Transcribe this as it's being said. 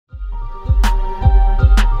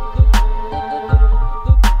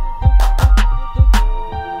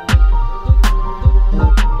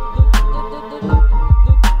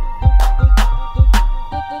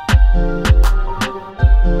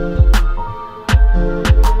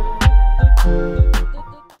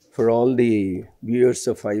For all the viewers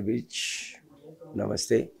of Hybiz,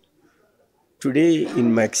 Namaste. Today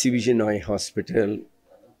in MaxiVision Eye Hospital,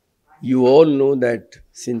 you all know that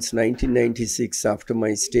since 1996, after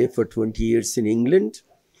my stay for 20 years in England,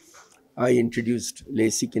 I introduced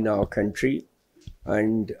LASIK in our country.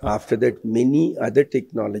 And after that, many other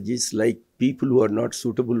technologies, like people who are not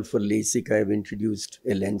suitable for LASIK, I have introduced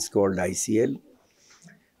a lens called ICL.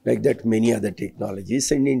 Like that, many other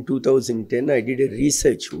technologies. And in 2010, I did a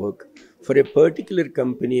research work for a particular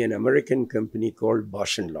company, an American company called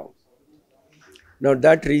Bausch & Lomb. Now,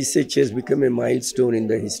 that research has become a milestone in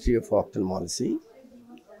the history of ophthalmology.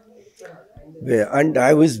 And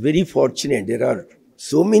I was very fortunate. There are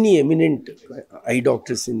so many eminent eye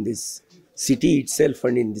doctors in this city itself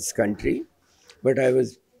and in this country. But I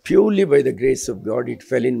was purely by the grace of God, it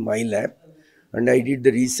fell in my lap. And I did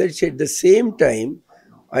the research. At the same time,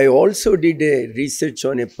 I also did a research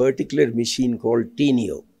on a particular machine called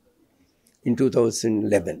Teneo in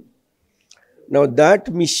 2011. Now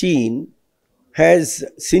that machine has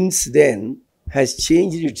since then has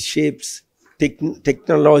changed its shapes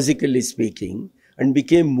technologically speaking and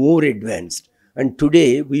became more advanced. And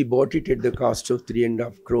today we bought it at the cost of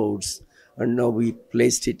 3.5 crores and now we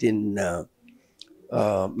placed it in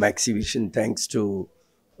MaxiVision thanks to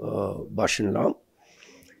Bausch & Lomb.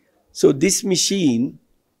 So this machine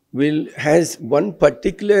has one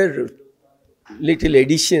particular little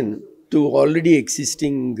addition to already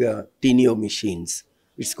existing Teneo machines.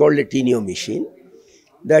 It's called a Teneo machine.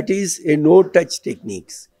 That is a no-touch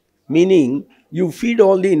techniques, meaning you feed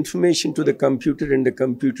all the information to the computer and the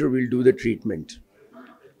computer will do the treatment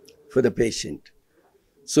for the patient.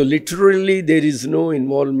 So literally there is no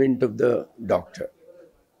involvement of the doctor.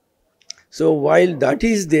 So while that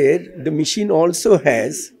is there, the machine also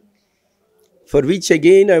has, for which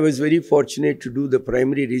again I was very fortunate to do the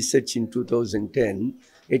primary research in 2010,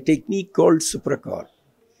 a technique called SUPRACOR.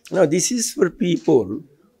 Now this is for people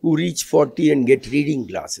who reach 40 and get reading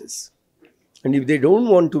glasses. And if they don't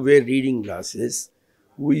want to wear reading glasses,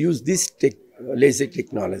 we use this laser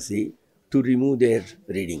technology to remove their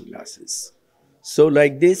reading glasses. So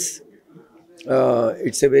like this,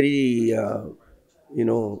 it's a very,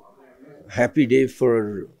 happy day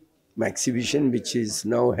for MaxiVision, which is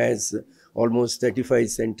now has almost 35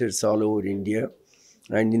 centers all over India.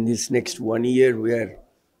 And in this next 1 year, we are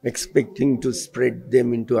expecting to spread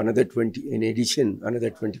them into another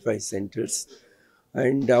 25 centers.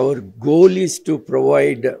 And our goal is to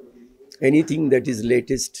provide anything that is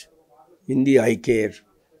latest in the eye care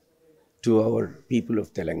to our people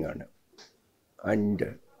of Telengana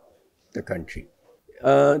and the country.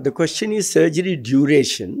 The question is surgery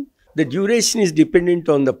duration. The duration is dependent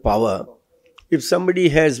on the power. If somebody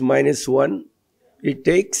has -1, it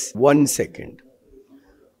takes 1 second.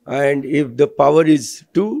 And if the power is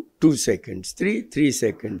 2, 2 seconds, 3, 3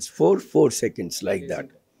 seconds, 4, 4 seconds, like that,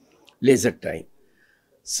 laser time.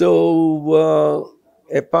 So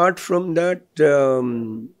apart from that,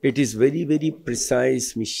 it is very, very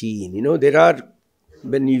precise machine. You know, there are,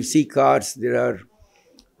 when you see cars, there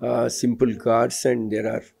are simple cars and there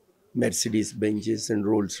are Mercedes Benzes and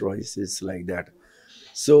Rolls Royces like that.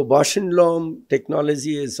 So Bausch & Lomb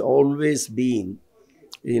technology has always been,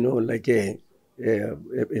 like a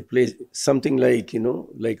place, something like,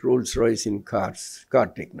 like Rolls Royce in car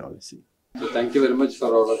technology. So thank you very much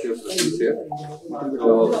for all of your presence here.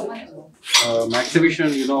 So, MaxiVision,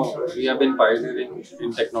 we have been pioneering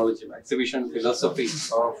in technology. MaxiVision philosophy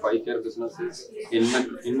of eye care business is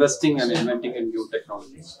investing and inventing in new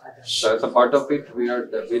technologies. So as a part of it, we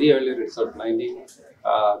had a very early research.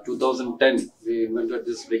 2010, we invented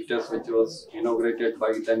this Victus, which was inaugurated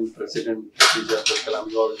by then President Kalam.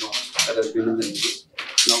 You all know that has been in the news.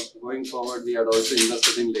 Now, going forward, we had also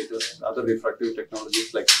invested in latest other refractive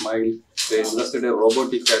technologies like Smile. They invested in a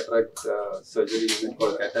robotic cataract surgery unit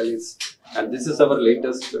called Catalyst. And this is our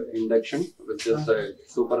latest induction, which is a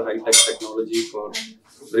super high-tech technology for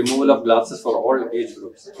removal of glasses for all age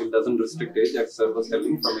groups. It doesn't restrict age, as sir was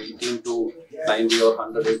telling, from 18 to 90 or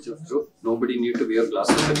 100 age group. Nobody need to wear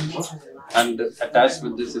glasses anymore. And attached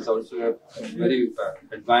with this is also a very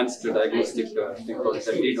advanced diagnostic thing called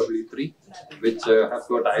ZDW3, which has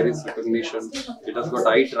got iris recognition. It has got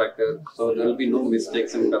eye tracker, so there will be no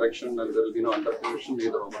mistakes in correction and there will be no undercorrection,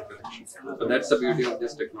 neither overcorrection. So that's the beauty of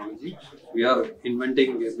this technology. We are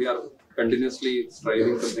inventing, we are continuously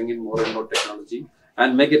striving to bring in more and more technology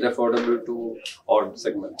and make it affordable to all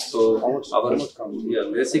segments. So our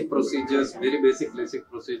LASIK procedures, very basic LASIK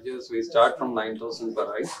procedures, we start from 9,000 per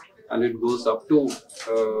eye. and it goes up to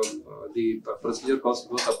the procedure cost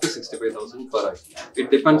goes up to 65,000 per eye.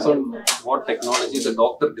 It depends on what technology the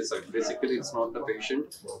doctor decides. Basically, it's not the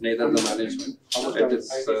patient, neither the management.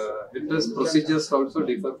 It is procedures also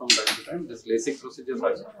differ from time to time. This LASIK procedures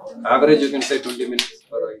are average, you can say 20 minutes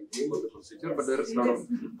per eye for the procedure, but there is a lot of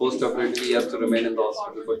post-operatively you have to remain in the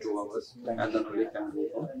hospital for 2 hours and then really can go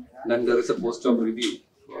home. Then there is a post-op review.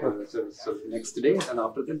 So next day, and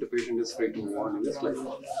after that the patient is free to move on in his life.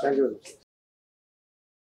 Thank you.